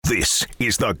This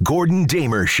is the Gordon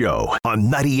Damer Show on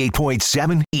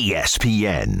 98.7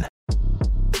 ESPN.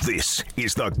 This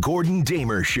is the Gordon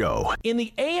Damer Show. In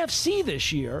the AFC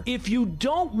this year, if you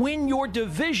don't win your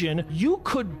division, you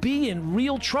could be in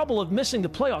real trouble of missing the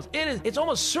playoffs. It's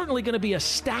almost certainly going to be a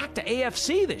stacked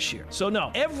AFC this year. So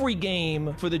no, every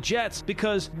game for the Jets,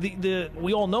 because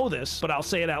we all know this, but I'll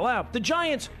say it out loud, the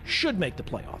Giants should make the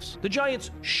playoffs. The Giants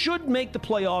should make the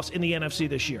playoffs in the NFC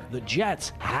this year. The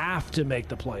Jets have to make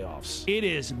the playoffs. It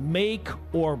is make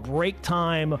or break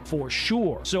time for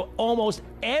sure. So almost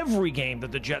every game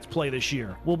that the Jets play this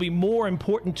year will be more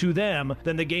important to them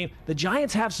than the game. The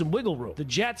Giants have some wiggle room. The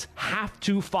Jets have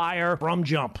to fire from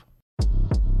jump.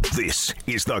 This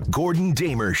is the Gordon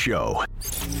Damer Show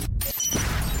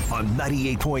on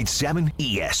 98.7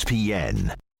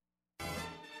 ESPN.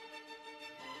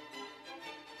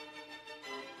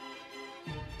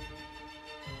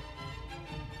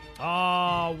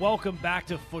 Welcome back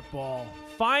to football.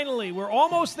 Finally, we're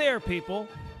almost there, people.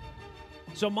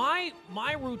 So my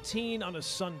routine on a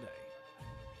Sunday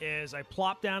is I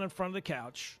plop down in front of the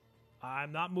couch.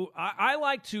 I'm not I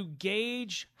like to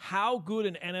gauge how good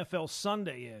an NFL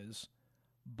Sunday is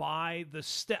by the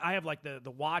I have like the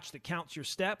watch that counts your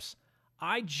steps.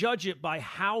 I judge it by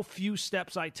how few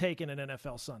steps I take in an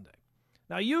NFL Sunday.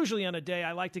 Now, usually on a day,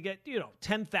 I like to get,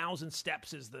 10,000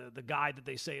 steps is the guide that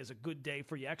they say is a good day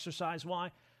for you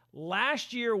exercise-wise.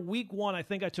 Last year, week 1, I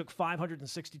think I took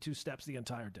 562 steps the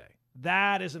entire day.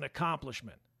 That is an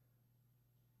accomplishment.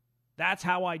 That's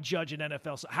how I judge an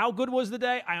NFL. How good was the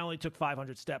day? I only took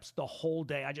 500 steps the whole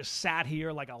day. I just sat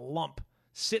here like a lump,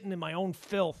 sitting in my own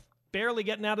filth, barely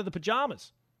getting out of the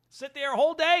pajamas. Sit there a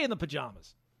whole day in the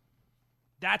pajamas.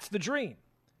 That's the dream.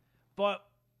 But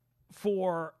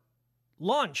for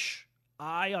lunch,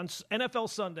 on NFL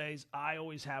Sundays, I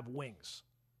always have wings.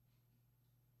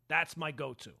 That's my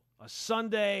go-to. A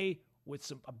Sunday with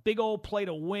a big old plate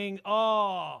of wing.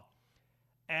 Oh,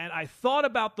 and I thought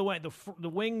about the way the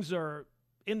wings are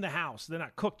in the house. They're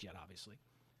not cooked yet, obviously,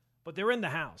 but they're in the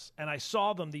house. And I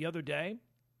saw them the other day,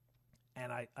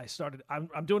 and I started.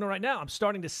 I'm doing it right now. I'm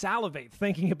starting to salivate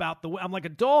thinking about I'm like a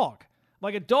dog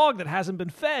that hasn't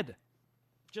been fed.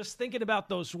 Just thinking about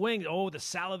those wings. Oh, the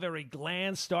salivary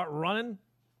glands start running.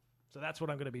 So that's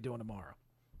what I'm going to be doing tomorrow.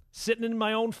 Sitting in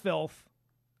my own filth,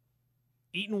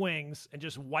 eating wings, and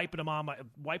just wiping them on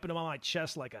my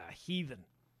chest like a heathen.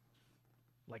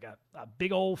 Like a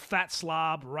big old fat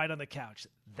slob right on the couch.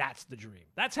 That's the dream.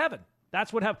 That's heaven.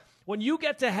 That's what heaven. When you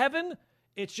get to heaven,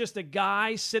 it's just a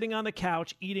guy sitting on the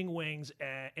couch eating wings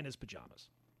in his pajamas.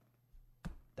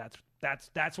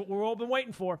 That's what we've all been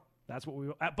waiting for. That's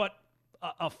what but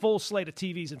a full slate of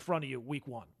TVs in front of you week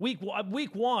 1. Week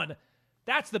 1,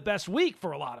 that's the best week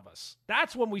for a lot of us.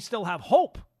 That's when we still have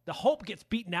hope. The hope gets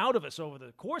beaten out of us over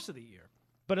the course of the year.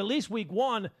 But at least week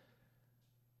 1,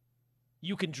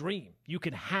 you can dream. You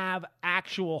can have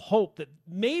actual hope that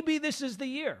maybe this is the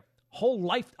year. A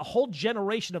whole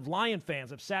generation of Lion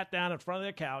fans have sat down in front of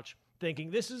their couch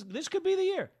thinking this could be the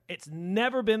year. It's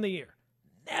never been the year.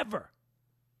 Never.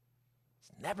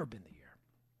 It's never been the year.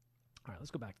 All right,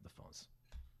 let's go back to the phones.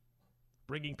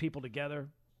 Bringing people together,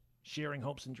 sharing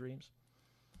hopes and dreams.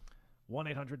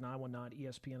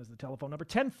 1-800-919-ESPN is the telephone number.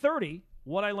 10:30,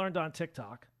 what I learned on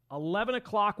TikTok. 11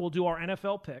 o'clock, we'll do our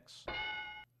NFL picks.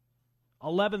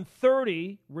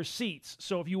 11:30, receipts.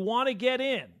 So if you want to get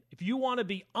in, if you want to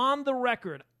be on the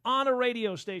record, on a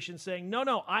radio station saying,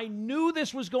 no, I knew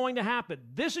this was going to happen.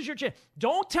 This is your chance.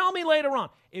 Don't tell me later on.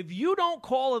 If you don't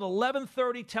call at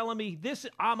 11:30 telling me this,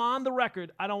 I'm on the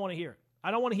record, I don't want to hear it. I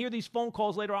don't want to hear these phone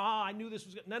calls later on. I knew this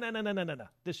was good. No.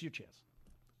 This is your chance.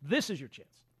 This is your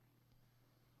chance.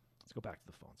 Let's go back to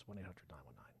the phones.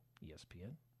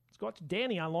 1-800-919-ESPN. Let's go out to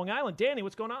Danny on Long Island. Danny,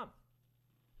 what's going on?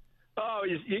 Oh,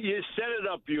 you set it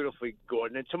up beautifully,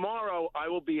 Gordon. And tomorrow I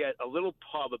will be at a little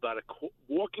pub about a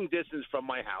walking distance from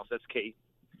my house. That's key.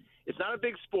 It's not a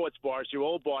big sports bar. It's your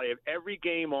old bar. You have every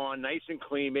game on, nice and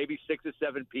clean, maybe 6 or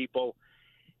 7 people.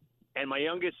 And my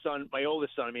oldest son,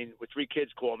 with 3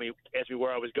 kids, called me, asked me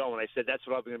where I was going. I said, that's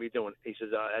what I'm going to be doing. He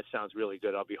says, that sounds really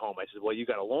good. I'll be home. I said, well, you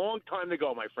got a long time to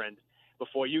go, my friend,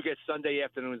 before you get Sunday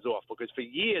afternoons off. Because for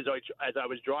years, as I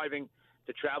was driving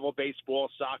to travel baseball,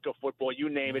 soccer, football, you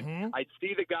name it, I'd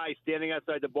see the guy standing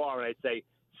outside the bar, and I'd say,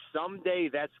 someday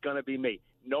that's going to be me.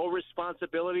 No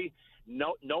responsibility,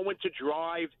 no one to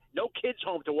drive, no kids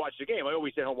home to watch the game. I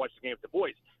always stay home and watch the game with the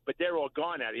boys, but they're all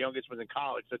gone now. The youngest was in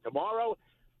college. So tomorrow,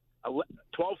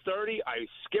 12:30, I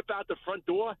skip out the front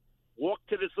door, walk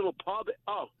to this little pub.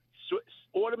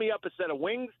 Order me up a set of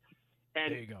wings,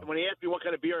 and when he asked me what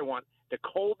kind of beer I want, the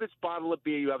coldest bottle of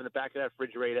beer you have in the back of that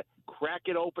refrigerator, crack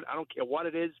it open. I don't care what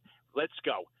it is. Let's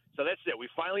go. So that's it. We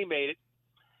finally made it.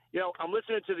 I'm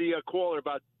listening to the caller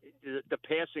about the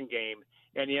passing game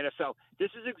and the NFL.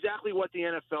 This is exactly what the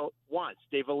NFL wants.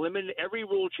 They've eliminated every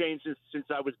rule change since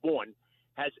I was born.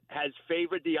 Has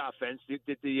favored the offense.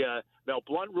 The Mel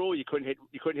Blount rule: you couldn't hit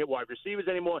wide receivers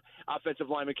anymore.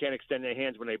 Offensive linemen can't extend their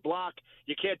hands when they block.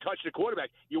 You can't touch the quarterback.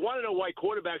 You want to know why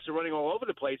quarterbacks are running all over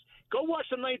the place? Go watch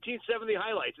some 1970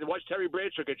 highlights and watch Terry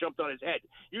Bradshaw get jumped on his head.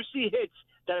 You see hits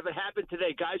that if it happened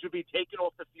today, guys would be taken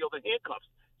off the field in handcuffs.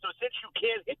 So since you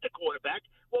can't hit the quarterback,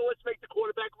 well, let's make the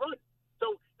quarterback run.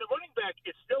 So the running back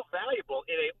is still valuable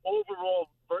in a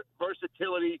overall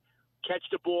versatility. Catch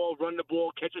the ball, run the ball,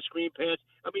 catch a screen pass.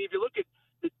 I mean, if you look at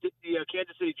the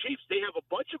Kansas City Chiefs, they have a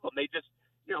bunch of them. They just,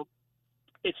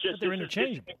 it's just but they're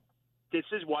interchangeable. This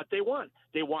is what they want.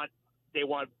 They want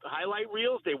highlight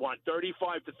reels. They want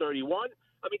 35 to 31.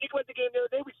 I mean, think about the game the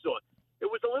other day we saw. It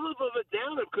was a little bit of a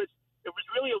downer because it was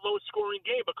really a low-scoring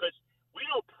game because we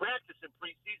don't practice in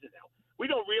preseason now. We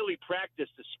don't really practice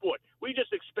the sport. We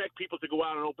just expect people to go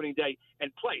out on opening day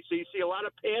and play. So you see a lot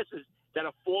of passes that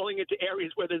are falling into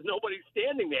areas where there's nobody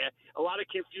standing there. A lot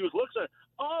of confused looks on,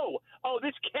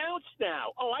 this counts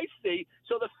now. Oh, I see.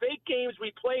 So the fake games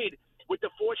we played with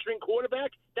the four-string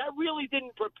quarterback, that really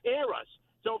didn't prepare us.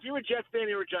 So if you're a Jet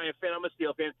fan, you're a Giant fan, I'm a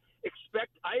Steel fan,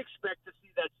 I expect to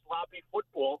see that sloppy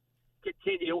football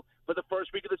continue for the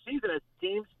first week of the season as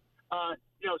teams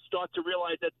start to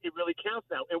realize that it really counts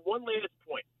now. And one last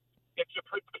point. If you're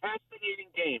procrastinating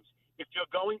games, if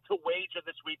you're going to wager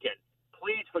this weekend,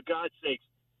 please, for God's sakes,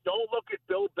 don't look at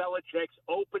Bill Belichick's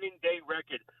opening day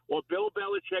record or Bill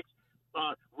Belichick's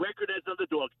record as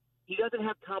underdog. He doesn't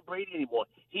have Tom Brady anymore.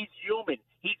 He's human.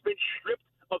 He's been stripped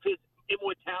of his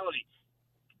immortality.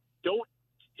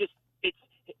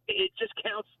 It just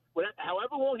counts.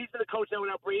 However long he's been a coach now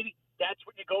without Brady, that's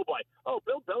what you go by. Oh,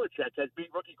 Bill Belichick has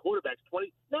beat rookie quarterbacks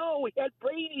 20. No, he had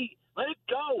Brady. Let it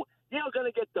go. You're going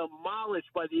to get demolished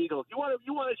by the Eagles. You want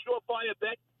a surefire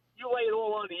bet? You lay it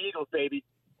all on the Eagles, baby.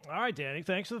 All right, Danny.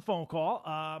 Thanks for the phone call.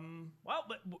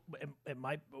 It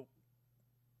might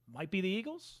be the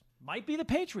Eagles. Might be the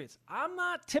Patriots. I'm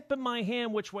not tipping my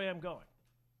hand which way I'm going.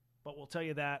 But we'll tell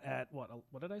you that at, what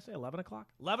did I say, 11 o'clock?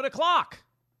 11 o'clock!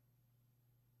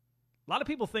 A lot of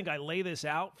people think I lay this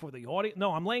out for the audience.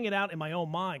 No, I'm laying it out in my own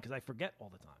mind because I forget all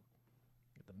the time.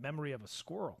 The memory of a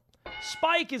squirrel.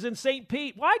 Spike is in St.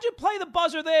 Pete. Why'd you play the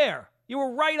buzzer there? You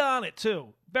were right on it, too.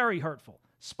 Very hurtful.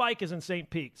 Spike is in St.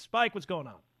 Pete. Spike, what's going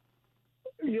on?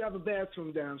 You have a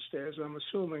bathroom downstairs, I'm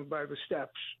assuming, by the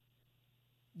steps.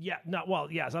 Yeah, no,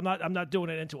 well, yes, I'm not doing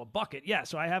it into a bucket. Yeah,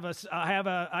 so I have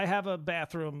a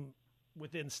bathroom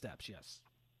within steps, yes.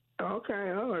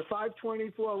 Okay, all right.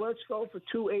 524. Let's go for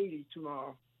 280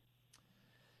 tomorrow.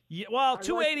 Yeah, well,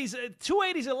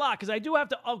 280's a lot because I do have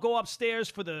to go upstairs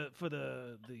for the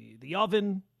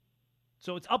oven.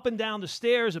 So it's up and down the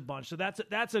stairs a bunch. So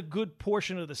that's a good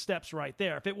portion of the steps right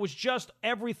there. If it was just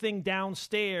everything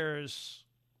downstairs,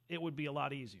 it would be a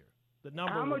lot easier. The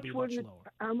number would be much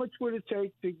lower. How much would it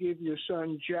take to give your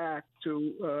son Jack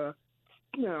to,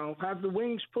 have the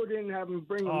wings put in, have him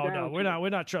bring him down? Oh no, we're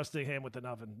not trusting him with an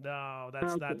oven. No,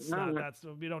 that's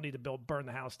we don't need to burn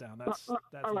the house down. That's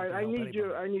all right. I need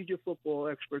your football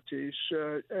expertise.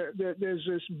 There's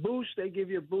this boost. They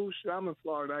give you a boost. I'm in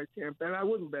Florida. I can't bet. I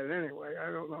wouldn't bet anyway.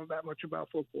 I don't know that much about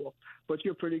football, but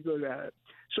you're pretty good at it.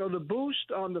 So the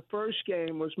boost on the first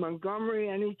game was Montgomery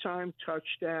anytime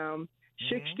touchdown.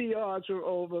 60 yards or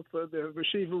over for the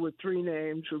receiver with three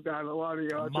names who got a lot of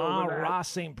yards over that. Ross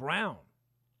St. Brown.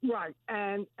 Right,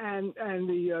 and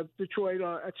the Detroit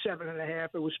at 7.5.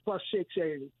 It was plus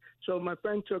 680. So my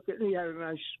friend took it and he had a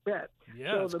nice bet.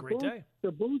 Yeah, so it's a great day.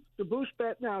 The boost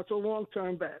bet now, it's a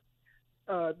long-term bet.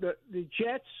 The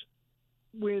Jets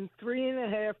win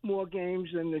 3.5 more games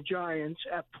than the Giants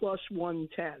at plus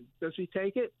 110. Does he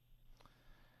take it?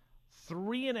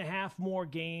 3.5 more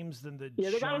games than the Giants. Yeah,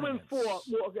 they got to win 4.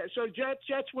 Okay, so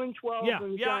Jets win 12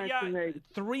 and the Giants win 8.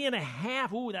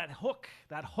 3.5. Ooh, that hook.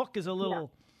 That hook is a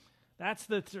little. Yeah. That's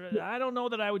I don't know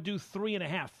that I would do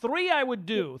 3.5. 3 I would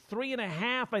do.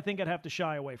 3.5 I think I'd have to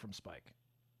shy away from Spike.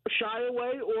 Shy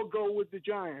away or go with the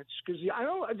Giants? Because I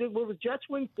don't. Will the Jets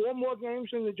win 4 more games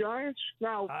than the Giants?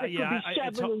 Now it could be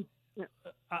 7.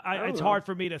 It's hard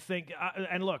for me to think.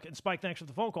 And look, and Spike, thanks for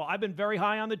the phone call. I've been very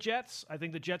high on the Jets. I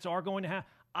think the Jets are going to have.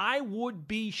 I would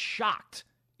be shocked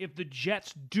if the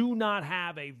Jets do not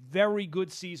have a very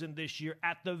good season this year,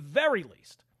 at the very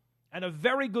least. And a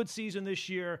very good season this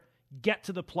year, get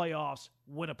to the playoffs,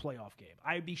 win a playoff game.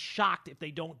 I'd be shocked if they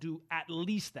don't do at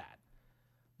least that.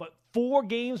 But 4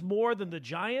 games more than the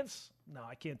Giants? No,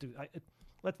 I can't do.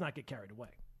 Let's not get carried away.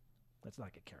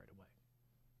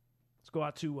 Let's go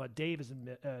out to Dave is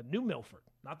in New Milford,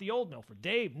 not the old Milford.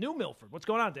 Dave, New Milford. What's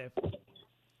going on, Dave?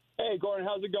 Hey, Gordon,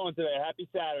 how's it going today? Happy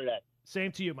Saturday.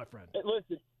 Same to you, my friend. Hey,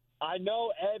 listen, I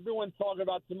know everyone's talking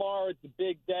about tomorrow. It's a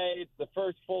big day. It's the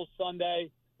first full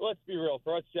Sunday. Let's be real.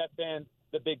 For us Jet fans,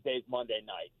 the big day is Monday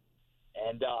night.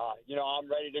 And, I'm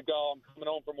ready to go. I'm coming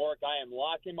home from work. I am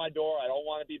locking my door. I don't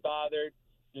want to be bothered.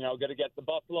 Going to get the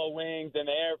buffalo wings and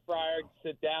the air fryer,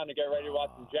 sit down and get ready to watch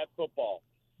some Jet football.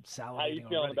 How are you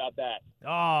feeling about that?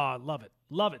 Oh, love it.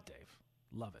 Love it, Dave.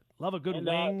 Love it. Love a good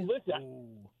wing.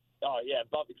 Listen,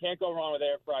 can't go wrong with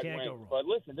air fried wings. But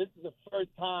listen, this is the first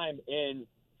time in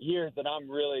years that I'm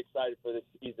really excited for this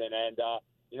season. And,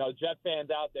 Jet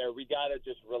fans out there, we got to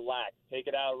just relax. Take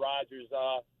it out of Rodgers'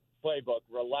 playbook.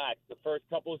 Relax. The first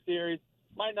couple of series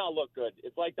might not look good.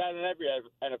 It's like that in every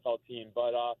NFL team.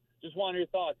 But just wanted your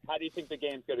thoughts. How do you think the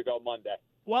game's going to go Monday?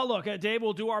 Well, look, Dave,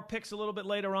 we'll do our picks a little bit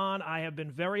later on. I have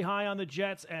been very high on the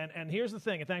Jets, and here's the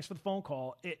thing, and thanks for the phone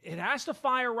call. It has to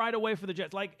fire right away for the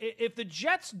Jets. Like, if the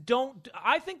Jets don't –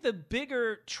 I think the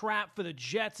bigger trap for the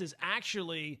Jets is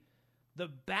actually the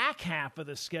back half of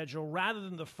the schedule rather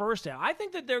than the first half. I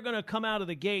think that they're going to come out of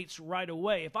the gates right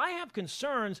away. If I have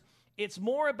concerns, it's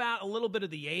more about a little bit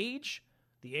of the age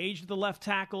of the left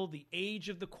tackle, the age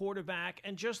of the quarterback,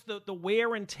 and just the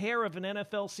wear and tear of an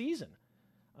NFL season.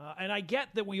 And I get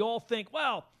that we all think,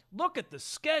 well, look at the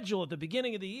schedule at the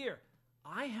beginning of the year.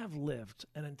 I have lived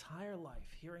an entire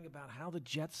life hearing about how the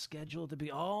Jets schedule to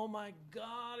be, oh, my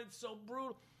God, it's so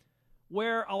brutal.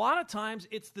 Where a lot of times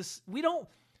it's this, we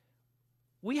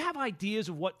have ideas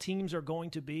of what teams are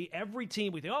going to be. Every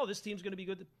team, we think, oh, this team's going to be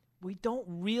good. We don't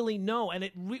really know. And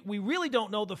we really don't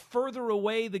know the further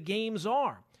away the games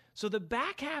are. So the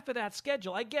back half of that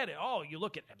schedule, I get it. Oh, you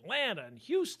look at Atlanta and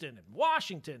Houston and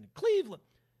Washington and Cleveland.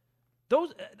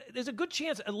 There's a good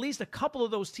chance at least a couple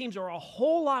of those teams are a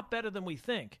whole lot better than we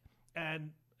think.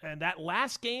 And that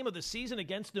last game of the season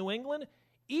against New England,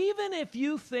 even if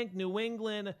you think New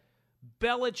England,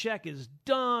 Belichick is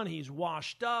done, he's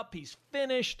washed up, he's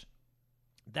finished,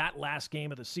 that last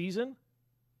game of the season,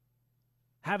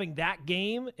 having that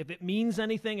game, if it means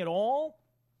anything at all,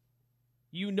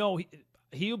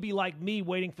 he'll be like me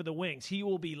waiting for the wings. He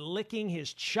will be licking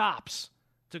his chops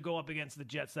to go up against the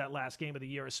Jets that last game of the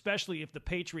year, especially if the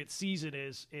Patriots season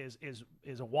is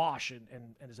a wash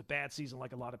and is a bad season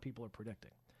like a lot of people are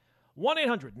predicting.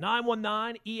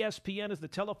 1-800-919-ESPN is the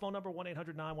telephone number,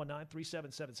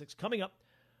 1-800-919-3776. Coming up,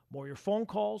 more of your phone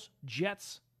calls,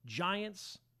 Jets,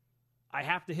 Giants. I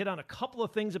have to hit on a couple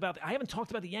of things I haven't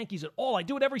talked about the Yankees at all. I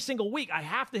do it every single week. I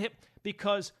have to hit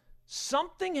because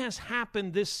something has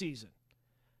happened this season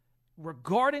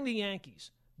regarding the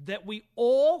Yankees that we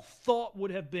all thought would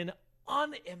have been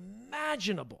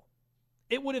unimaginable.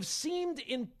 It would have seemed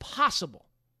impossible,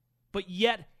 but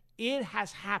yet it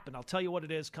has happened. I'll tell you what it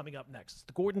is coming up next. It's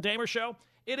the Gordon Damer Show.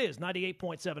 It is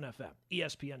 98.7 FM,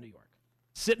 ESPN New York.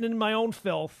 Sitting in my own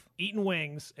filth, eating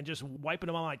wings, and just wiping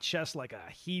them on my chest like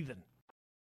a heathen.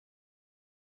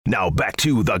 Now back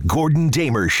to the Gordon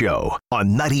Damer Show on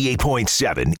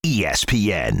 98.7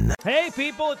 ESPN. Hey,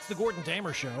 people, it's the Gordon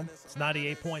Damer Show. It's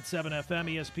 98.7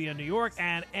 FM, ESPN New York,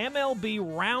 and MLB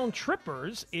Round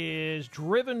Trippers is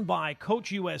driven by Coach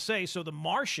USA. So the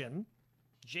Martian,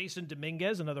 Jason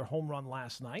Dominguez, another home run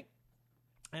last night.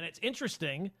 And it's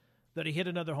interesting that he hit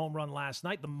another home run last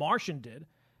night. The Martian did,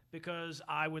 because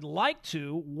I would like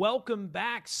to welcome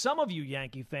back some of you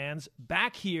Yankee fans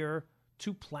back here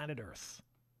to planet Earth.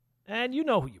 And you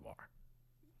know who you are.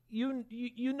 You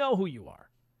know who you are.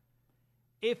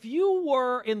 If you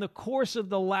were, in the course of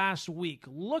the last week,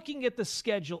 looking at the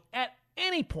schedule at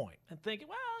any point and thinking,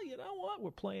 well, you know what,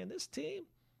 we're playing this team.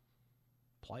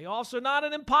 Playoffs are not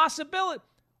an impossibility.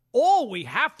 All we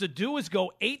have to do is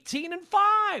go 18-5.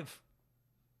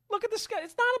 Look at the schedule.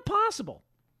 It's not impossible.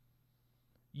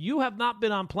 You have not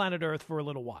been on planet Earth for a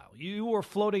little while. You were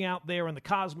floating out there in the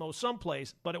cosmos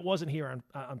someplace, but it wasn't here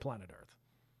on planet Earth.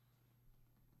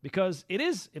 Because it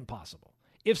is impossible.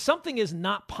 If something is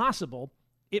not possible,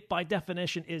 it by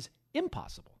definition is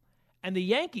impossible. And the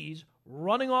Yankees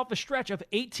running off a stretch of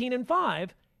 18-5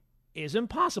 is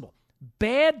impossible.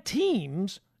 Bad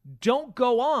teams don't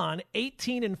go on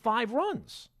 18-5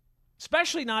 runs,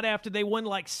 especially not after they win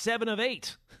like 7 of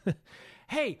 8.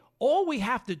 Hey, all we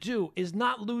have to do is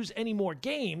not lose any more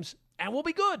games, and we'll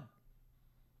be good.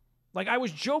 Like I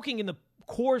was joking in the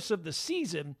course of the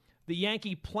season, the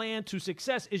Yankee plan to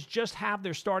success is just have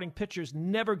their starting pitchers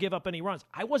never give up any runs.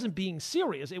 I wasn't being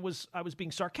serious. I was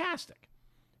being sarcastic.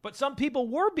 But some people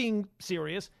were being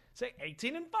serious, say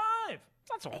 18-5. It's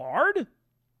not so hard.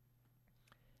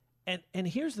 And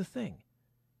here's the thing.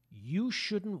 You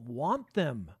shouldn't want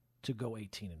them to go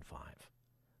 18-5.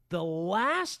 The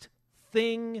last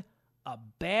thing a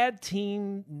bad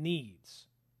team needs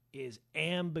is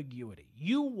ambiguity.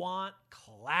 You want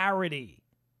clarity.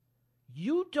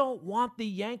 You don't want the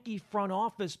Yankee front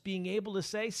office being able to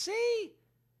say, see,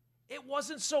 it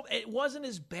wasn't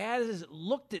as bad as it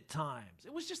looked at times.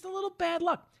 It was just a little bad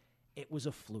luck. It was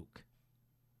a fluke.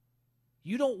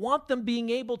 You don't want them being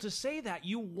able to say that.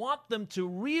 You want them to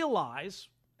realize,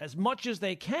 as much as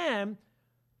they can,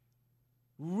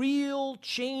 real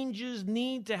changes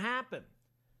need to happen.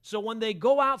 So when they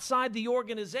go outside the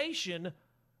organization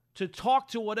to talk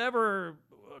to whatever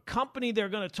company they're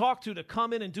going to talk to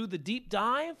come in and do the deep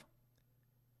dive,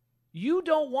 you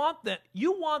don't want that.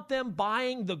 You want them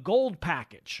buying the gold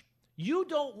package. You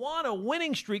don't want a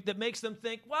winning streak that makes them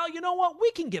think, well, you know what?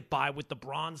 We can get by with the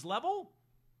bronze level.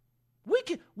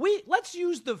 Let's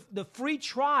use the free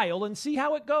trial and see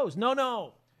how it goes.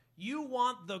 No. You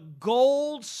want the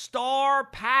gold star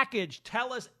package.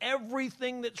 Tell us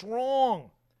everything that's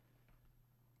wrong.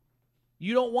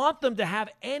 You don't want them to have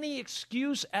any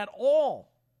excuse at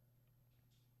all,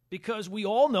 because we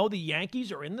all know the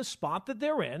Yankees are in the spot that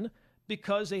they're in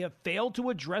because they have failed to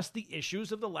address the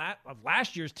issues of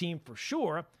last year's team for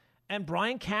sure, and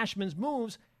Brian Cashman's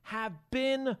moves have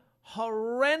been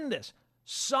horrendous.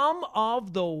 Some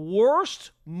of the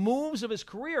worst moves of his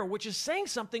career, which is saying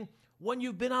something when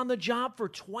you've been on the job for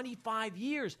 25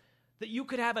 years, that you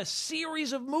could have a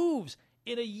series of moves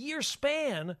in a year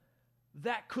span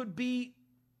that could be,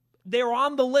 they're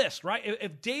on the list, right?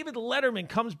 If David Letterman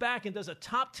comes back and does a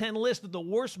top 10 list of the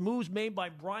worst moves made by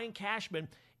Brian Cashman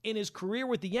in his career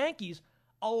with the Yankees,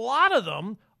 a lot of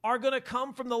them are going to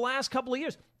come from the last couple of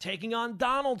years. Taking on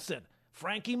Donaldson,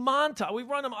 Frankie Montas. We've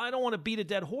run them. I don't want to beat a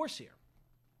dead horse here.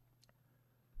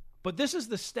 But this is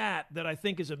the stat that I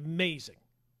think is amazing,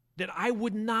 that I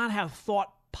would not have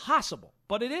thought possible.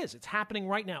 But it is. It's happening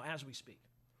right now as we speak.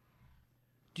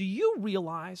 Do you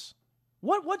realize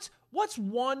what's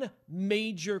one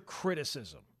major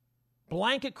criticism,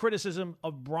 blanket criticism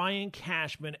of Brian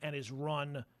Cashman and his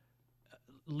run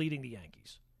leading the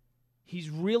Yankees? He's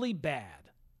really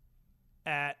bad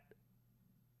at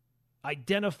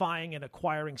identifying and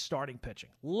acquiring starting pitching.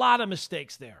 A lot of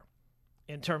mistakes there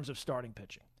in terms of starting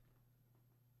pitching.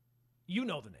 You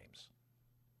know the names.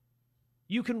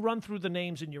 You can run through the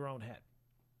names in your own head.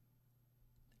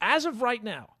 As of right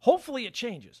now, hopefully it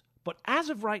changes, but as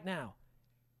of right now,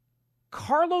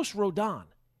 Carlos Rodon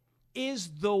is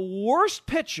the worst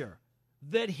pitcher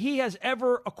that he has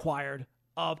ever acquired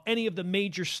of any of the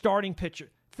major starting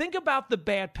pitchers. Think about the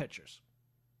bad pitchers,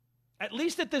 at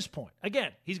least at this point.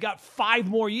 Again, he's got 5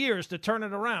 more years to turn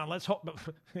it around. Let's hope.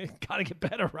 Got to get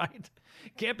better, right?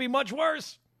 Can't be much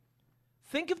worse.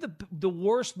 Think of the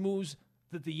worst moves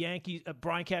that the Yankees,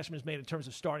 Brian Cashman has made in terms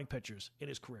of starting pitchers in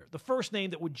his career. The first name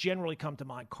that would generally come to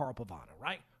mind, Carl Pavano,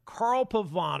 right? Carl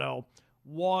Pavano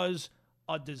was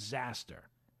a disaster.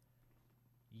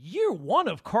 Year 1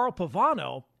 of Carl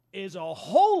Pavano is a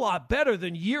whole lot better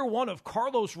than year 1 of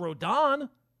Carlos Rodon.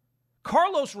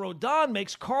 Carlos Rodon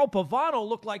makes Carl Pavano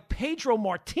look like Pedro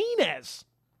Martinez.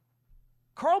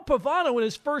 Carl Pavano in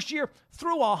his first year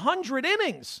threw 100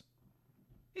 innings.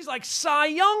 He's like Cy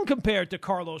Young compared to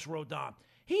Carlos Rodon.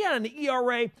 He had an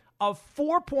ERA of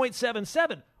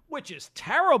 4.77, which is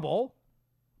terrible,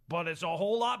 but it's a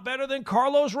whole lot better than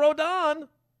Carlos Rodon.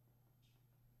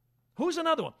 Who's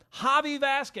another one? Javi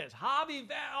Vasquez.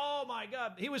 Oh my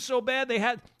God, he was so bad they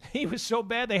had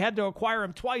to acquire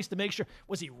him twice to make sure.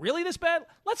 Was he really this bad?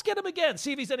 Let's get him again,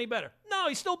 see if he's any better. No,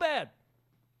 he's still bad.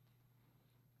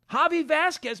 Javi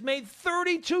Vasquez made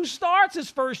 32 starts his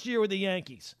first year with the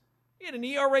Yankees. He had an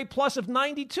ERA plus of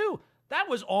 92. That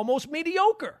was almost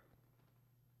mediocre.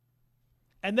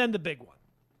 And then the big one.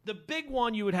 The big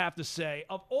one, you would have to say,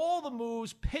 of all the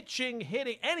moves, pitching,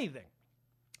 hitting, anything,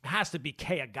 has to be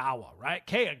Kagawa, right?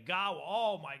 Kagawa,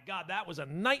 oh my God, that was a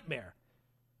nightmare.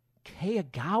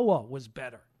 Kagawa was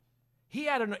better. He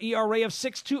had an ERA of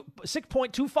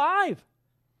 6.25,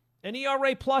 an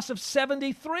ERA plus of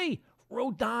 73.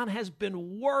 Rodon has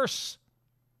been worse.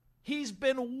 He's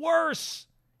been worse.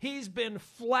 He's been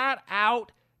flat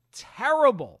out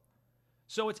terrible.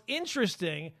 So it's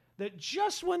interesting that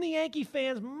just when the Yankee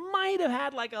fans might have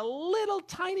had like a little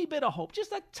tiny bit of hope,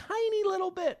 just a tiny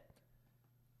little bit,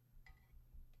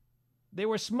 they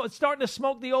were starting to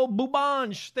smoke the old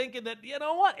Boubange, thinking that, you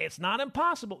know what, it's not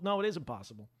impossible. No, it is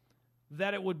impossible.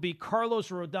 That it would be Carlos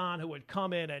Rodon who would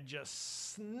come in and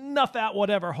just snuff out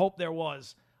whatever hope there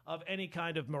was of any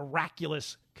kind of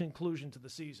miraculous conclusion to the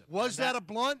season. Was that a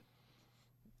blunt?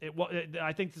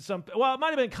 I think it might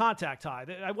have been contact high.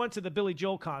 I went to the Billy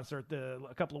Joel concert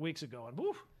a couple of weeks ago, and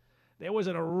woof, There was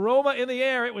an aroma in the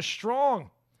air. It was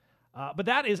strong. But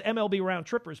that is MLB Round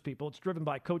Trippers, people. It's driven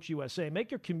by Coach USA.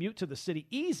 Make your commute to the city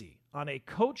easy on a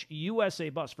Coach USA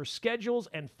bus. For schedules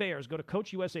and fares, go to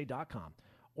CoachUSA.com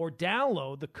or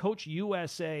download the Coach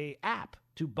USA app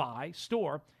to buy,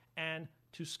 store, and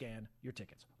to scan your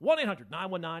tickets.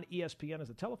 1-800-919-ESPN is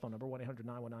the telephone number,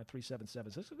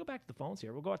 1-800-919-3776. Let's go back to the phones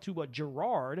here. We'll go out to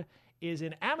Gerard is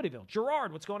in Amityville.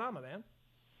 Gerard, what's going on, my man?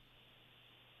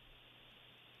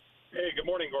 Hey, good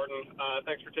morning, Gordon.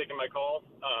 Thanks for taking my call.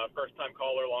 First-time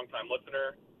caller, long-time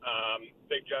listener.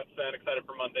 Big Jets fan, excited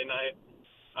for Monday night.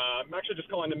 I'm actually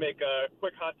just calling to make a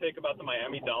quick hot take about the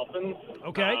Miami Dolphins.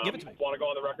 Okay, give it to me. Want to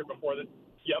go on the record before the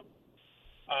 – Yep.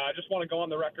 I just want to go on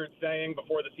the record saying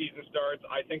before the season starts,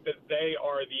 I think that they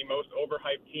are the most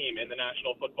overhyped team in the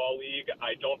National Football League.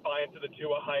 I don't buy into the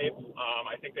Tua hype.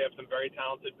 I think they have some very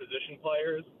talented position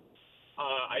players.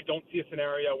 I don't see a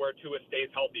scenario where Tua stays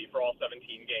healthy for all 17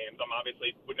 games.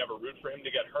 Obviously would never root for him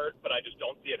to get hurt, but I just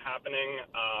don't see it happening.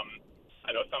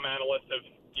 I know some analysts have,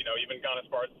 even gone as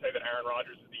far as to say that Aaron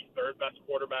Rodgers is the third best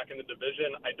quarterback in the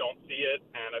division. I don't see it,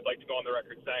 and I'd like to go on the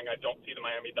record saying I don't see the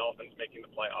Miami Dolphins making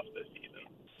the playoffs this season.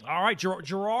 All right,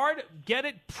 Gerard, get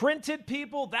it printed,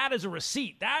 people. That is a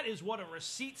receipt. That is what a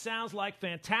receipt sounds like.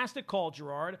 Fantastic call,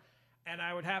 Gerard. And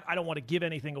I don't want to give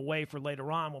anything away for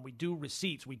later on when we do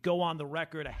receipts. We go on the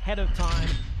record ahead of time,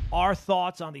 our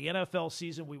thoughts on the NFL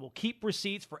season. We will keep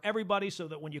receipts for everybody so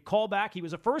that when you call back, he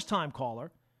was a first-time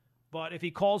caller, but if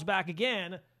he calls back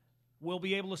again, we'll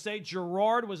be able to say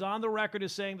Gerard was on the record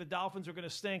as saying the Dolphins are going to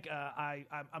stink.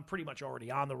 I'm pretty much already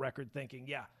on the record thinking,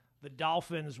 yeah, the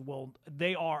Dolphins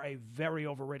they are a very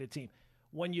overrated team.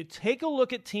 When you take a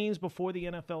look at teams before the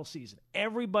NFL season,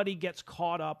 everybody gets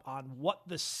caught up on what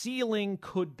the ceiling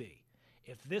could be.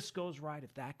 If this goes right,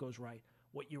 if that goes right,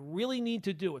 what you really need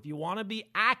to do, if you want to be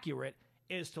accurate,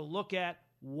 is to look at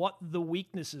what the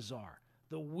weaknesses are.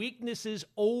 The weaknesses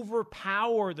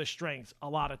overpower the strengths a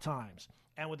lot of times.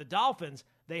 And with the Dolphins,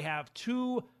 they have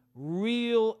two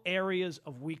real areas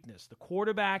of weakness. The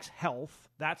quarterback's health,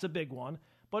 that's a big one.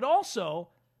 But also,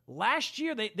 last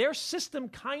year, their system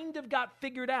kind of got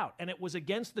figured out, and it was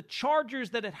against the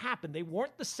Chargers that it happened. They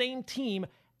weren't the same team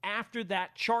after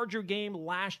that Charger game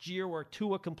last year where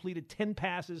Tua completed 10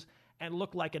 passes and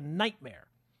looked like a nightmare.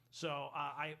 So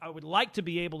I would like to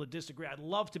be able to disagree. I'd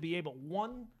love to be able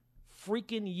one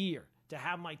freaking year to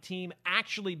have my team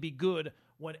actually be good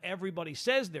when everybody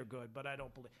says they're good, but I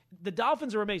don't believe. The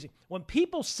Dolphins are amazing. When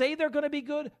people say they're going to be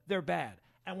good, they're bad.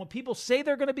 And when people say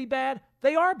they're going to be bad,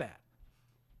 they are bad.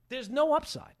 There's no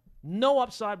upside. No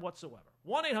upside whatsoever.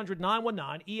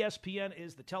 1-800-919-ESPN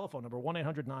is the telephone number,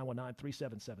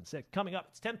 1-800-919-3776. Coming up,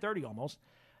 it's 10:30 almost.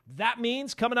 That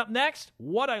means coming up next,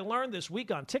 what I learned this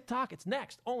week on TikTok. It's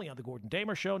next, only on The Gordon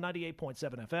Damer Show,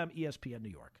 98.7 FM, ESPN New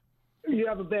York. You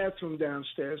have a bathroom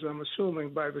downstairs, I'm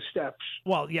assuming, by the steps.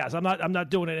 Well, yes, I'm not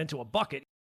doing it into a bucket.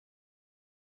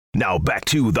 Now back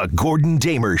to The Gordon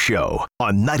Damer Show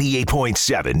on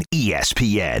 98.7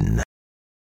 ESPN.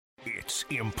 It's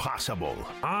impossible.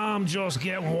 I'm just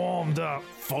getting warmed up.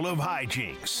 Full of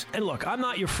hijinks. And look, I'm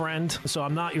not your friend, so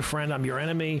I'm not your friend, I'm your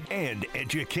enemy. And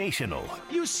educational.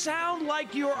 You sound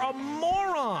like you're a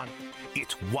moron.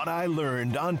 It's What I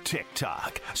Learned on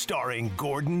TikTok, starring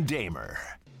Gordon Damer.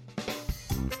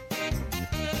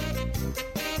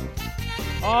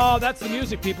 Oh, that's the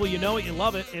music, people. You know it, you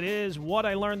love it. It is What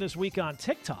I Learned this week on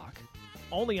TikTok,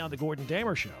 only on The Gordon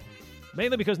Damer Show,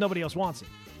 mainly because nobody else wants it.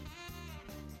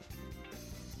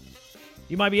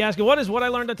 You might be asking, what is What I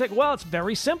Learned on TikTok? Well, it's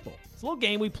very simple. It's a little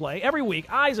game we play every week.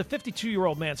 I, as a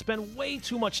 52-year-old man, spend way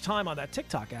too much time on that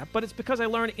TikTok app, but it's because I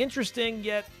learn interesting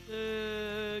yet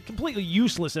completely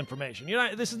useless information.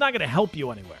 This is not going to help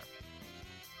you anywhere,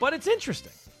 but it's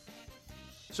interesting.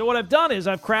 So what I've done is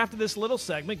I've crafted this little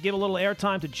segment, give a little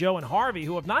airtime to Joe and Harvey,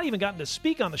 who have not even gotten to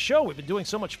speak on the show. We've been doing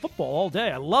so much football all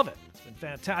day. I love it. It's been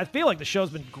fantastic. I feel like the show's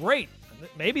been great.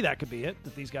 Maybe that could be it,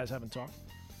 that these guys haven't talked.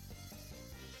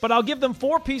 But I'll give them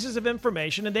 4 pieces of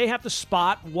information, and they have to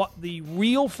spot what the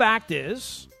real fact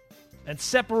is and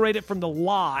separate it from the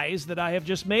lies that I have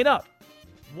just made up.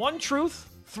 1 truth,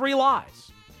 3 lies.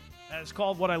 And it's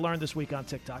called What I Learned this week on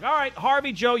TikTok. All right,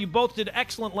 Harvey, Joe, you both did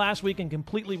excellent last week and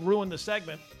completely ruined the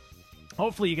segment.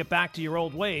 Hopefully you get back to your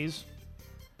old ways.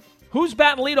 Who's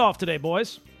batting leadoff today,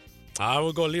 boys? I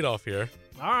will go leadoff here.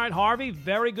 All right, Harvey,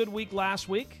 very good week last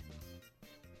week.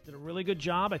 Did a really good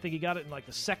job. I think he got it in like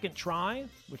the second try,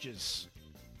 which is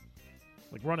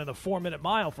like running a 4-minute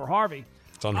mile for Harvey.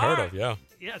 It's unheard of, yeah.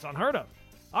 Yeah, it's unheard of.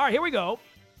 All right, here we go.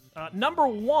 Number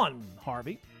 1,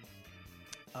 Harvey.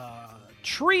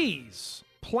 Trees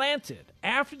planted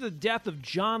after the death of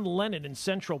John Lennon in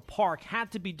Central Park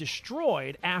had to be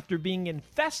destroyed after being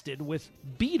infested with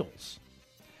beetles?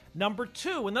 Number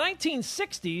 2, in the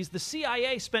 1960s, the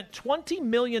CIA spent $20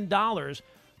 million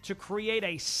to create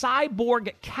a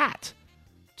cyborg cat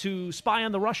to spy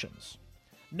on the Russians.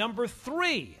 Number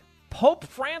 3, Pope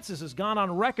Francis has gone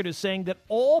on record as saying that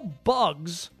all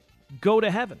bugs go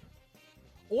to heaven.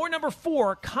 Or number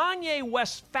 4, Kanye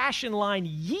West's fashion line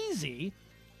Yeezy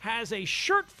has a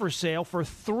shirt for sale for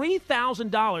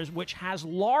 $3,000, which has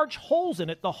large holes in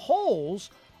it. The holes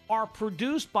are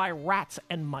produced by rats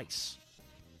and mice.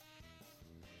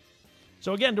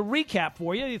 So again, to recap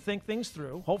for you think things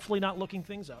through, hopefully not looking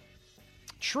things up.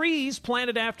 Trees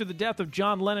planted after the death of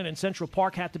John Lennon in Central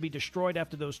Park had to be destroyed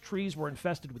after those trees were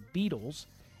infested with beetles.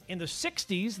 In the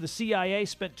 60s, the CIA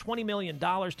spent $20 million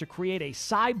to create a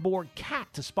cyborg cat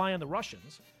to spy on the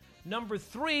Russians. Number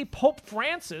 3, Pope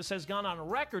Francis has gone on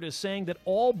record as saying that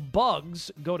all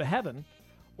bugs go to heaven.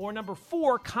 Or number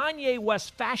 4, Kanye West's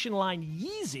fashion line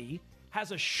Yeezy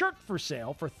has a shirt for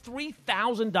sale for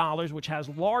 $3,000, which has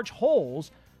large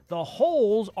holes. The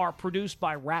holes are produced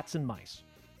by rats and mice.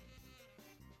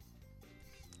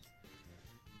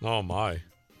 Oh, my.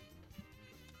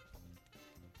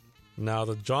 Now,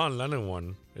 the John Lennon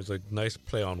one is a nice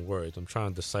play on words. I'm trying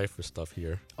to decipher stuff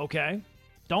here. Okay.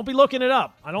 Don't be looking it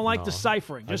up. I don't like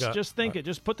deciphering. Just think it.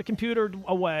 Just put the computer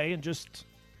away and just...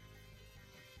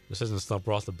 This isn't Stump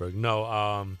Rothenberg.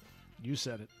 No, You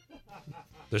said it.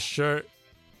 The shirt,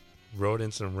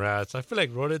 rodents and rats. I feel like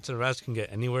rodents and rats can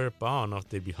get anywhere, but I don't know if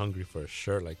they'd be hungry for a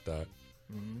shirt like that.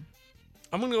 Mm-hmm.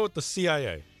 I'm going to go with the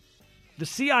CIA. The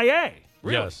CIA?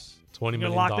 Really? Yes. $20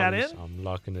 million. Lock that in? I'm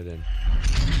locking it in.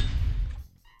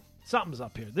 Something's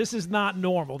up here. This is not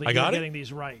normal that you're getting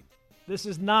these right. This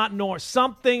is not normal.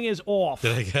 Something is off.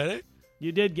 Did I get it?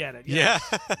 You did get it. Yes.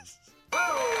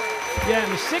 Yeah, in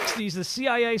the 60s, the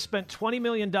CIA spent $20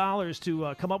 million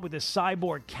to come up with this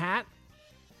cyborg cat.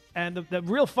 And the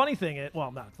real funny thing is,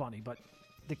 well, not funny, but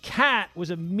the cat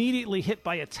was immediately hit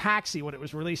by a taxi when it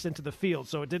was released into the field,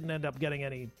 so it didn't end up getting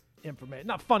any information.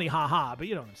 Not funny, ha-ha, but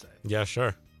you know what I'm saying. Yeah,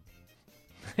 sure.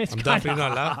 It's I'm definitely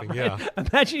not laughing, right? yeah.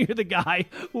 Imagine you're the guy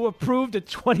who approved a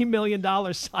 $20 million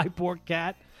cyborg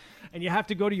cat, and you have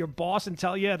to go to your boss and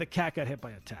tell, yeah, the cat got hit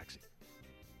by a taxi.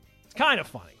 It's kind of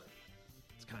funny.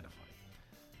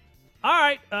 All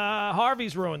right,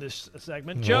 Harvey's ruined this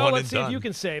segment. Joe, let's see if you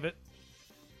can save it.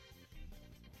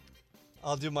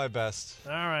 I'll do my best.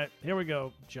 All right, here we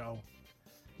go, Joe.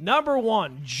 Number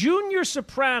 1, Junior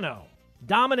Soprano.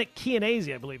 Dominic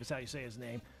Chianese, I believe is how you say his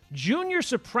name. Junior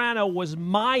Soprano was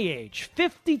my age,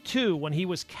 52, when he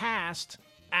was cast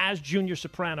as Junior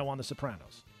Soprano on The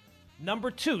Sopranos.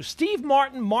 Number 2, Steve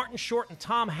Martin, Martin Short, and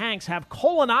Tom Hanks have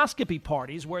colonoscopy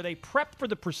parties where they prep for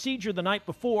the procedure the night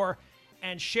before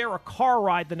and share a car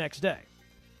ride the next day.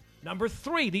 Number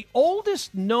 3, the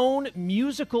oldest known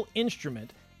musical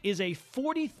instrument is a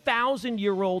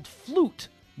 40,000-year-old flute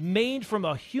made from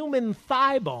a human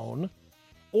thigh bone.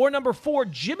 Or number 4,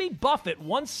 Jimmy Buffett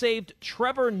once saved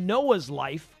Trevor Noah's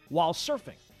life while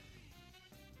surfing.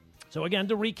 So again,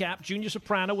 to recap, Junior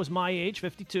Soprano was my age,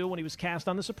 52, when he was cast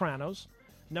on The Sopranos.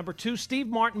 Number 2, Steve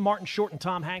Martin, Martin Short, and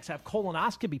Tom Hanks have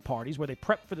colonoscopy parties where they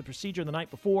prep for the procedure the night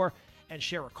before and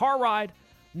share a car ride.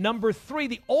 Number 3,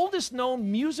 the oldest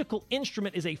known musical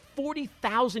instrument is a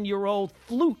 40,000-year-old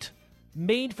flute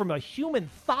made from a human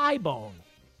thigh bone.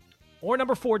 Or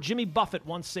number 4, Jimmy Buffett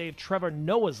once saved Trevor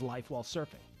Noah's life while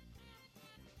surfing.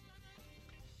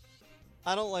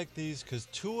 I don't like these because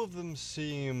 2 of them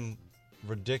seem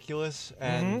ridiculous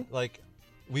and like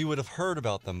we would have heard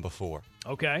about them before.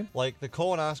 Okay. Like the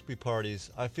colonoscopy parties,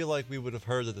 I feel like we would have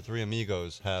heard that the 3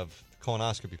 amigos have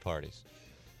colonoscopy parties.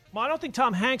 Well, I don't think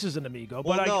Tom Hanks is an amigo,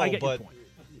 but I get your point.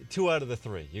 2 out of the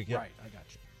 3. You get, right, I got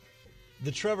you.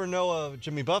 The Trevor Noah,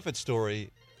 Jimmy Buffett story,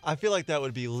 I feel like that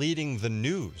would be leading the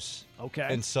news. Okay.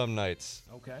 And some nights.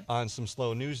 Okay. On some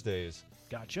slow news days.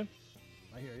 Gotcha.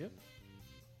 I hear you.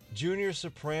 Junior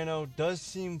Soprano does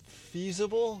seem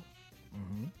feasible.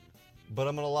 But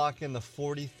I'm going to lock in the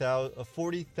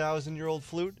 40,000-year-old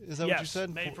flute. Is that what you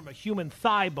said? Made from a human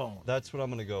thigh bone. That's what I'm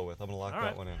going to go with. I'm going to lock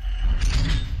that one in.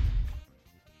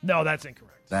 No, that's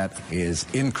incorrect. That is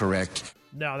incorrect.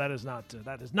 No, that is not true.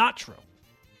 That is not true.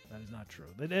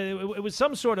 It was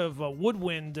some sort of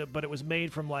woodwind, but it was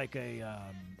made from like a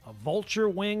vulture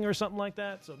wing or something like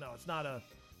that. So no, it's not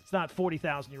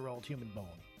 40,000-year-old human bone.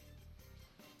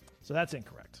 So that's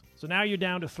incorrect. So now you're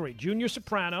down to 3. Junior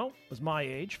Soprano was my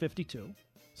age, 52.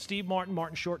 Steve Martin,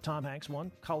 Martin Short, Tom Hanks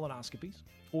won colonoscopies.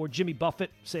 Or Jimmy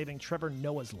Buffett saving Trevor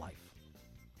Noah's life.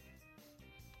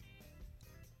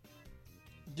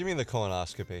 Give me the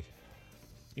colonoscopy.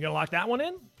 You going to lock that one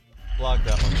in? Lock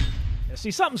that one in. Yeah,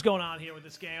 see, something's going on here with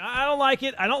this game. I don't like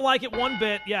it. I don't like it one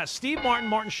bit. Yeah, Steve Martin,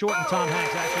 Martin Short, and Tom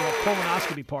Hanks actually have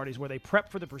colonoscopy parties where they prep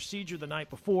for the procedure the night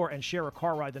before and share a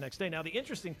car ride the next day. Now, the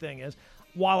interesting thing is,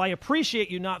 while I appreciate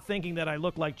you not thinking that I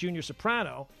look like Junior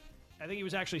Soprano, I think he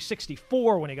was actually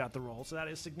 64 when he got the role, so that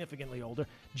is significantly older.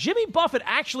 Jimmy Buffett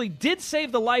actually did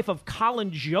save the life of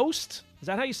Colin Jost. Is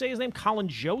that how you say his name? Colin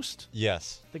Jost?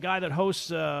 Yes. The guy that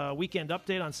hosts Weekend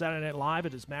Update on Saturday Night Live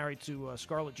and is married to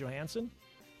Scarlett Johansson.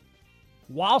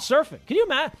 While surfing. Can you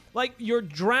imagine? Like,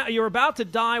 you're about to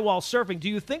die while surfing. Do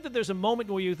you think that there's a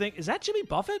moment where you think, is that Jimmy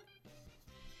Buffett?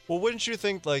 Well, wouldn't you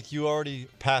think, like, you already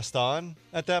passed on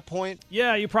at that point?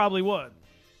 Yeah, you probably would.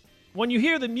 When you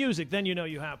hear the music, then you know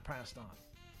you have passed on.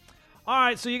 All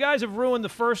right, so you guys have ruined the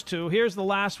first two. Here's the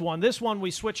last one. This one,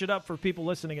 we switch it up for people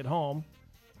listening at home.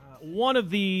 One of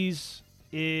these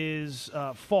is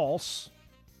false,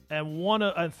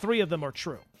 and three of them are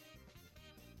true.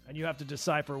 And you have to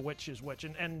decipher which is which.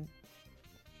 And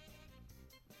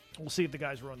we'll see if the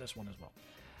guys ruin this one as well.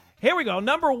 Here we go.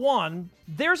 Number one,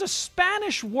 there's a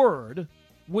Spanish word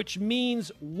which means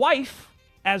wife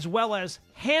as well as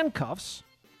handcuffs.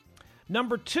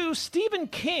 Number two, Stephen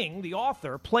King, the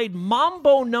author, played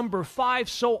Mambo No. 5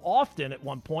 so often at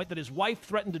one point that his wife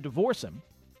threatened to divorce him.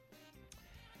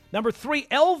 Number three,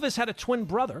 Elvis had a twin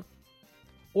brother.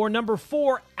 Or number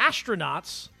four,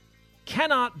 astronauts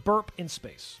cannot burp in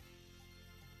space.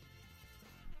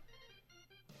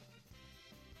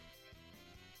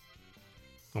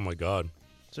 Oh, my God.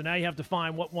 So now you have to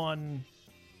find what one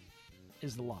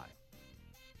is the lie.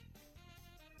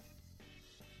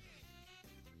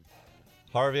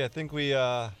 Harvey, I think we...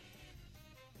 I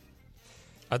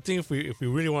think if we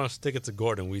really want to stick it to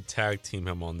Gordon, we tag team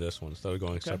him on this one instead of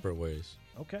going separate ways.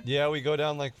 Okay. Yeah, we go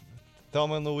down like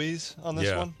Thelma and Louise on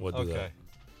this one? Yeah, we'll do that.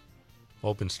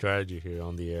 Open strategy here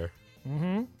on the air.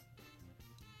 Mm-hmm.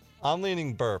 I'm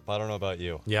leaning burp. I don't know about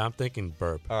you. Yeah, I'm thinking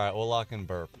burp. All right, we'll lock in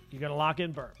burp. You're going to lock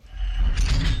in burp.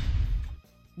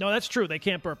 No, that's true. They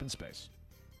can't burp in space.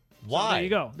 Why?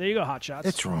 So there you go, Hot Shots.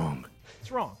 It's wrong.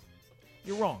 It's wrong.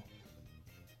 You're wrong.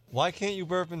 Why can't you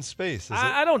burp in space?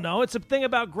 I don't know. It's a thing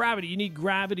about gravity. You need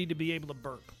gravity to be able to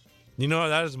burp. You know,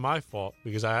 that is my fault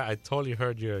because I totally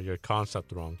heard your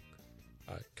concept wrong.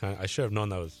 I should have known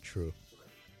that was true.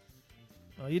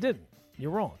 No, you didn't.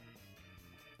 You're wrong.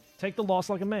 Take the loss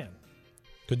like a man.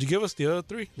 Could you give us the other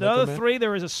three? The other three,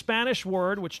 there is a Spanish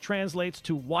word which translates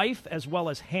to wife as well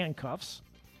as handcuffs.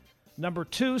 Number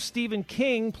two, Stephen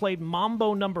King played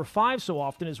Mambo No. 5 so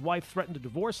often his wife threatened to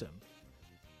divorce him.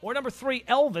 Or number three,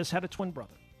 Elvis had a twin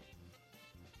brother.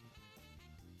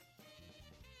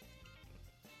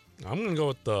 I'm going to go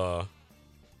with the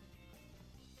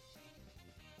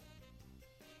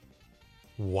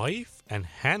wife and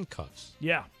handcuffs.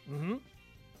 Yeah. Mm-hmm.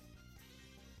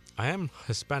 I am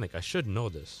Hispanic. I should know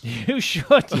this. You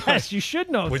should. Yes, you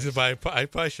should know Which this. is why I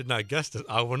probably should not guess this.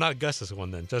 I will not guess this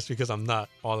one then, just because I'm not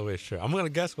all the way sure. I'm going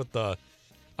to guess the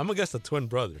twin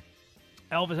brother.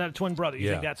 Elvis had a twin brother. You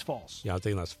think that's false? Yeah, I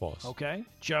think that's false. Okay.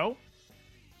 Joe?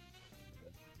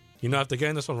 You know, after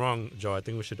getting this one wrong, Joe, I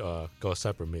think we should go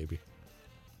separate maybe.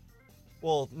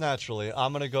 Well, naturally,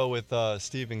 I'm going to go with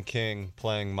Stephen King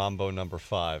playing Mambo No.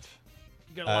 5.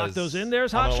 You going to lock those in there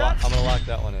as Hot Shots? I'm going to lock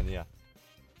that one in, yeah.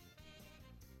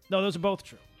 No, those are both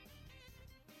true.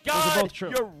 God, those are both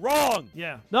true. You're wrong.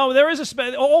 Yeah. No, there is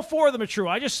all four of them are true.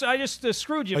 I just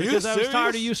screwed you because I was tired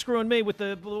of serious? you screwing me with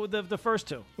the first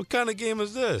two. What kind of game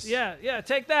is this? Yeah.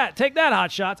 Take that,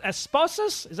 Hot Shots.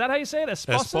 Esposas? Is that how you say it?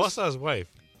 Esposas? Esposa's wife.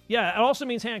 Yeah, it also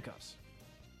means handcuffs.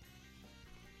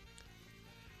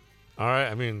 All right.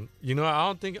 I mean, you know,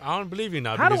 I don't believe you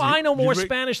now. How do I know more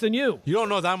Spanish than you? You don't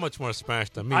know that much more Spanish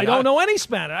than me. I don't know any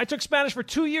Spanish. I took Spanish for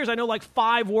 2 years. I know like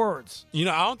 5 words. You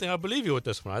know, I don't think I believe you with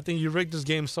this one. I think you rigged this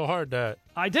game so hard that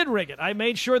I did rig it. I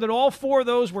made sure that all 4 of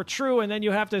those were true, and then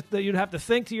you'd have to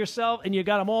think to yourself, and you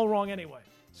got them all wrong anyway.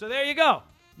 So there you go.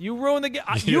 You ruined the game.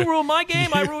 You ruined my game.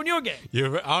 I ruined your game.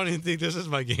 I don't even think this is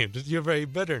my game. You're very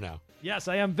bitter now. Yes,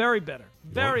 I am very bitter.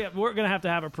 We're going to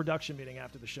have a production meeting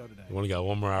after the show today. We only got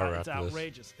 1 more hour after this. It's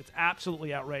outrageous. It's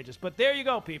absolutely outrageous. But there you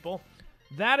go, people.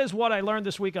 That is what I learned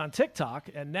this week on TikTok.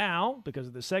 And now, because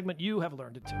of the segment, you have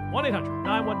learned it too.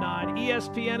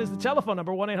 1-800-919-ESPN is the telephone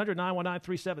number.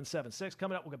 1-800-919-3776.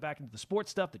 Coming up, we'll get back into the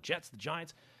sports stuff, the Jets, the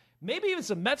Giants, maybe even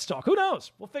some Mets talk. Who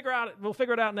knows? We'll figure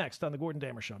it out next on the Gordon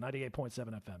Damer Show, 98.7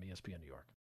 FM, ESPN New York.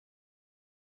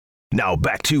 Now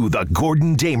back to the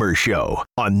Gordon Damer Show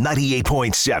on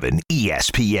 98.7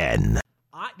 ESPN.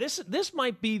 This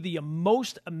might be the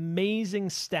most amazing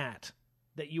stat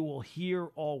that you will hear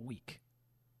all week.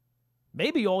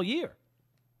 Maybe all year.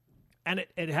 And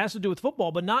it has to do with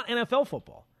football, but not NFL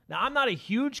football. Now, I'm not a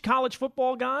huge college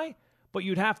football guy, but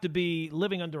you'd have to be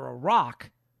living under a rock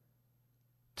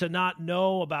to not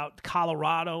know about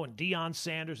Colorado and Deion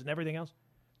Sanders and everything else.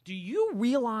 Do you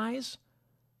realize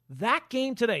that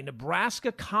game today,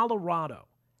 Nebraska-Colorado,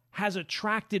 has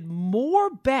attracted more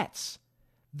bets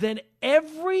than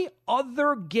every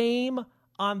other game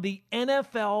on the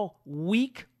NFL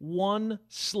Week 1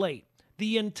 slate?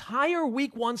 The entire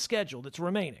Week 1 schedule that's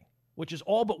remaining, which is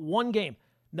all but one game,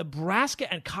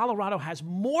 Nebraska and Colorado has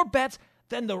more bets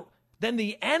than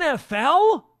the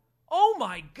NFL? Oh,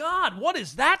 my God. What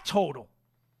is that total?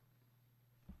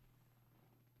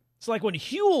 It's like when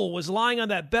Huel was lying on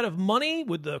that bet of money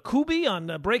with the Kubi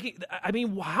on breaking. I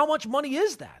mean, how much money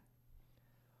is that?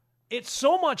 It's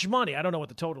so much money. I don't know what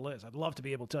the total is. I'd love to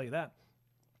be able to tell you that.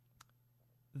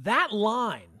 That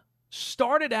line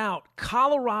started out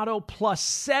Colorado plus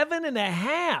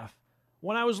 7.5.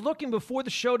 When I was looking before the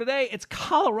show today, it's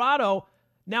Colorado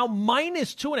now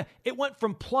minus 2.5. It went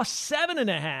from plus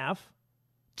 7.5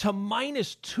 to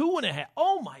minus 2.5.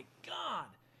 Oh, my God.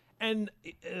 And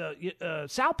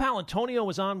Sal Palantonio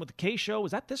was on with the K Show.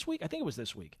 Was that this week? I think it was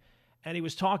this week. And he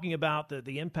was talking about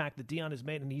the impact that Deion has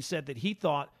made. And he said that he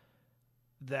thought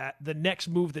that the next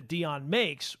move that Deion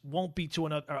makes won't be to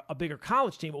a bigger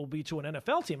college team. It will be to an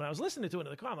NFL team. And I was listening to it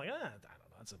in the car. I'm like, I don't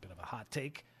know. That's a bit of a hot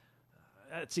take.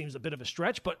 That seems a bit of a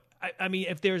stretch. But, I mean,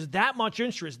 if there's that much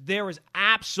interest, there is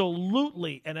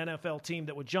absolutely an NFL team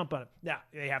that would jump on it. Now,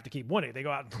 they have to keep winning. They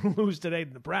go out and lose today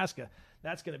to Nebraska.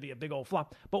 That's going to be a big old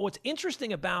flop. But what's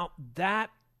interesting about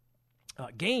that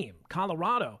game,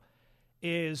 Colorado,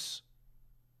 is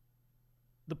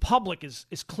the public is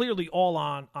clearly all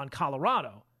on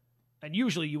Colorado. And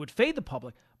usually you would fade the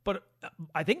public. But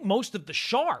I think most of the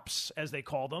sharps, as they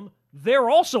call them, they're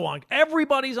also on.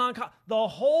 Everybody's on. The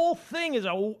whole thing is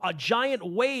a giant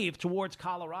wave towards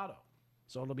Colorado.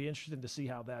 So it'll be interesting to see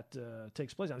how that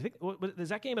takes place. I think, is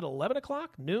that game at 11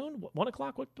 o'clock, noon, 1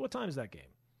 o'clock? What time is that game?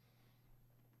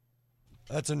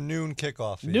 That's a noon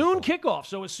kickoff. Noon kickoff.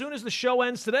 So as soon as the show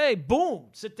ends today, boom,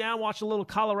 sit down, watch a little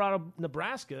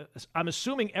Colorado-Nebraska. I'm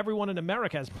assuming everyone in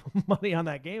America has money on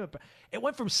that game. It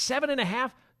went from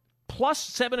 7.5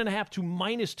 plus 7.5 to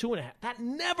minus 2.5. That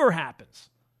never happens.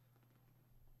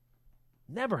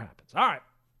 Never happens. All right,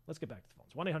 let's get back to the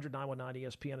phones.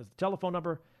 1-800-919-ESPN is the telephone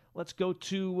number. Let's go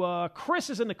to Chris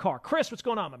is in the car. Chris, what's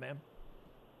going on, my man?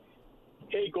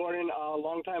 Hey, Gordon,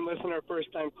 long-time listener,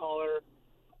 first-time caller.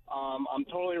 I'm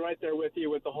totally right there with you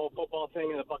with the whole football thing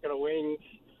and the bucket of wings.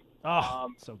 Oh,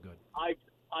 so good.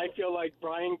 I feel like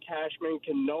Brian Cashman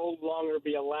can no longer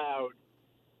be allowed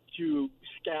to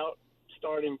scout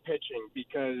starting pitching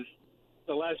because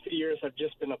the last few years have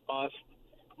just been a bust,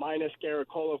 minus Garrett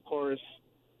Cole, of course.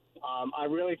 I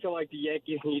really feel like the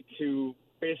Yankees need to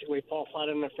basically fall flat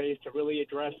on their face to really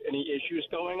address any issues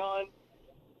going on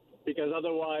because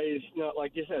otherwise,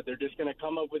 like you said, they're just going to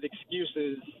come up with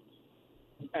excuses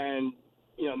and,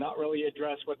 not really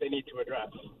address what they need to address.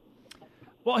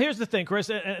 Well, here's the thing, Chris,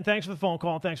 and thanks for the phone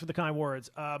call and thanks for the kind words.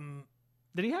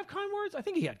 Did he have kind words? I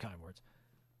think he had kind words.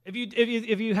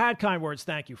 If you had kind words,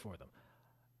 thank you for them.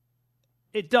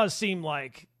 It does seem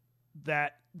like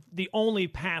that the only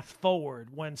path forward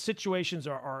when situations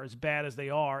are as bad as they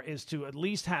are is to at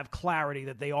least have clarity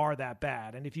that they are that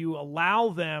bad. And if you allow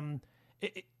them,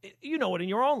 you know it in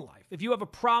your own life. If you have a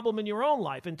problem in your own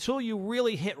life, until you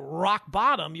really hit rock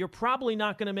bottom, you're probably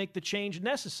not going to make the change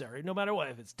necessary, no matter what,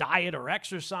 if it's diet or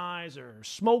exercise or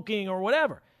smoking or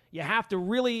whatever. You have to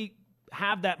really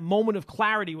have that moment of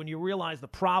clarity when you realize the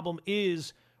problem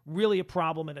is really a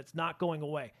problem and it's not going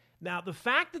away. Now, the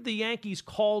fact that the Yankees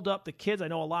called up the kids, I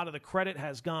know a lot of the credit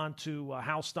has gone to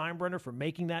Hal Steinbrenner for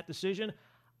making that decision.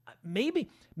 Maybe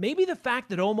the fact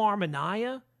that Omar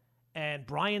Minaya and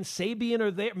Brian Sabian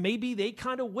are there, maybe they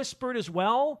kind of whispered as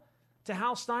well to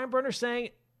Hal Steinbrenner saying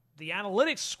the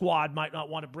analytics squad might not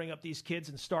want to bring up these kids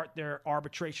and start their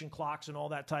arbitration clocks and all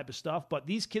that type of stuff, but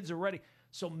these kids are ready.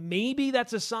 So maybe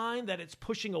that's a sign that it's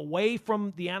pushing away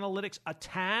from the analytics a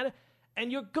tad. And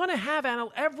you're going to have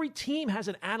every team has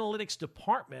an analytics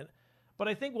department, but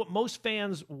I think what most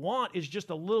fans want is just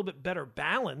a little bit better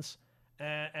balance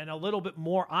and a little bit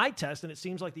more eye test, and it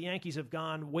seems like the Yankees have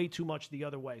gone way too much the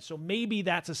other way. So maybe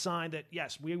that's a sign that,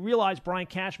 yes, we realize Brian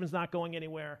Cashman's not going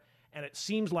anywhere, and it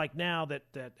seems like now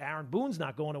that Aaron Boone's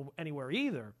not going anywhere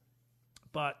either.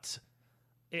 But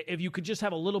if you could just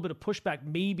have a little bit of pushback,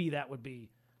 maybe that would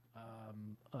be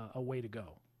a way to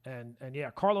go. And yeah,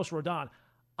 Carlos Rodon,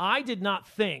 I did not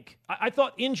think – I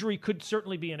thought injury could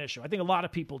certainly be an issue. I think a lot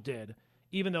of people did,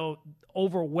 even though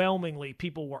overwhelmingly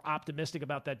people were optimistic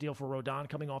about that deal for Rodon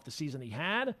coming off the season he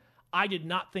had. I did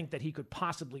not think that he could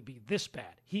possibly be this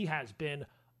bad. He has been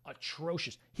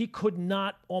atrocious. He could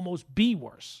not almost be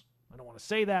worse. I don't want to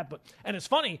say that, and it's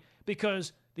funny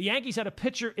because the Yankees had a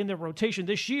pitcher in their rotation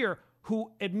this year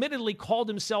who admittedly called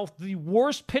himself the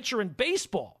worst pitcher in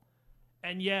baseball,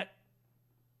 and yet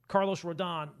Carlos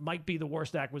Rodon might be the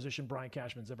worst acquisition Brian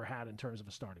Cashman's ever had in terms of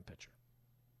a starting pitcher.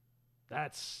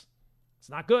 It's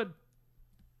not good.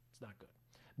 It's not good.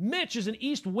 Mitch is in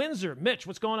East Windsor. Mitch,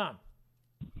 what's going on?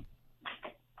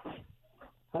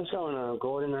 How's it going,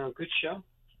 Gordon? Good show.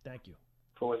 Thank you.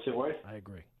 For what's it worth? I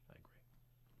agree.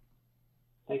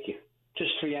 Thank you.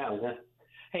 Just 3 hours, huh?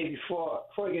 Hey, before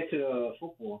I get to the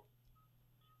football,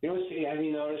 have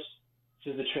you noticed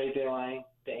since the trade deadline,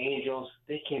 the Angels,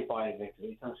 they can't buy a victory. You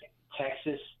know what I'm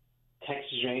saying?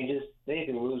 Texas Rangers, they've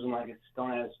been losing like it's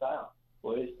going out of style.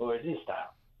 Or it's in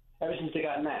style. Ever since they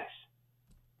got Max.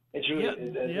 It's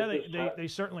really, they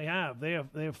certainly have. They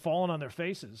have fallen on their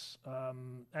fases.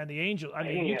 And the Angels,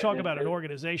 you talk about an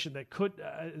organization that could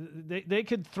they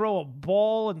could throw a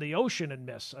ball in the ocean and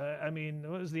miss.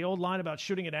 What was the old line about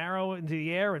shooting an arrow into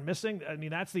the air and missing?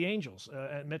 That's the Angels.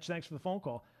 And Mitch, thanks for the phone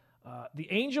call.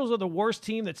 The Angels are the worst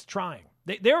team that's trying.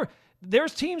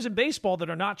 There's teams in baseball that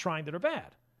are not trying that are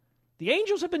bad. The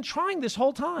Angels have been trying this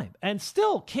whole time and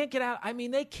still can't get out.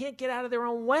 They can't get out of their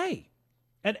own way.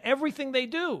 And everything they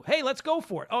do, hey, let's go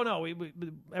for it. Oh, no,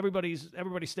 everybody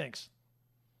stinks.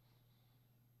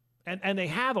 And they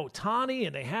have Ohtani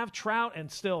and they have Trout and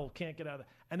still can't get out of it.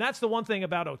 And that's the one thing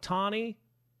about Ohtani.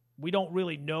 We don't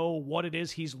really know what it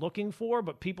is he's looking for,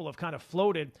 but people have kind of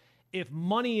floated. If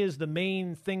money is the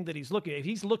main thing that he's looking at, if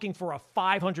he's looking for a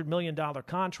 $500 million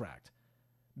contract,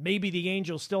 maybe the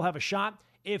Angels still have a shot.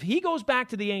 If he goes back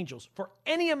to the Angels for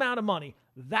any amount of money,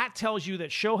 that tells you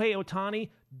that Shohei Ohtani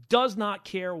does not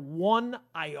care one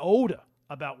iota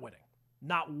about winning.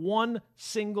 Not one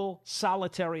single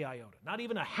solitary iota. Not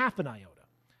even a half an iota.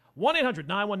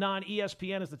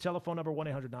 1-800-919-ESPN is the telephone number,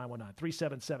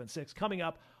 1-800-919-3776. Coming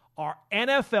up, our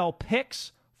NFL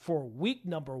picks for week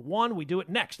number 1. We do it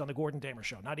next on the Gordon Damer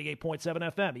Show, 98.7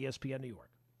 FM, ESPN New York.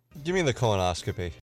 Give me the colonoscopy.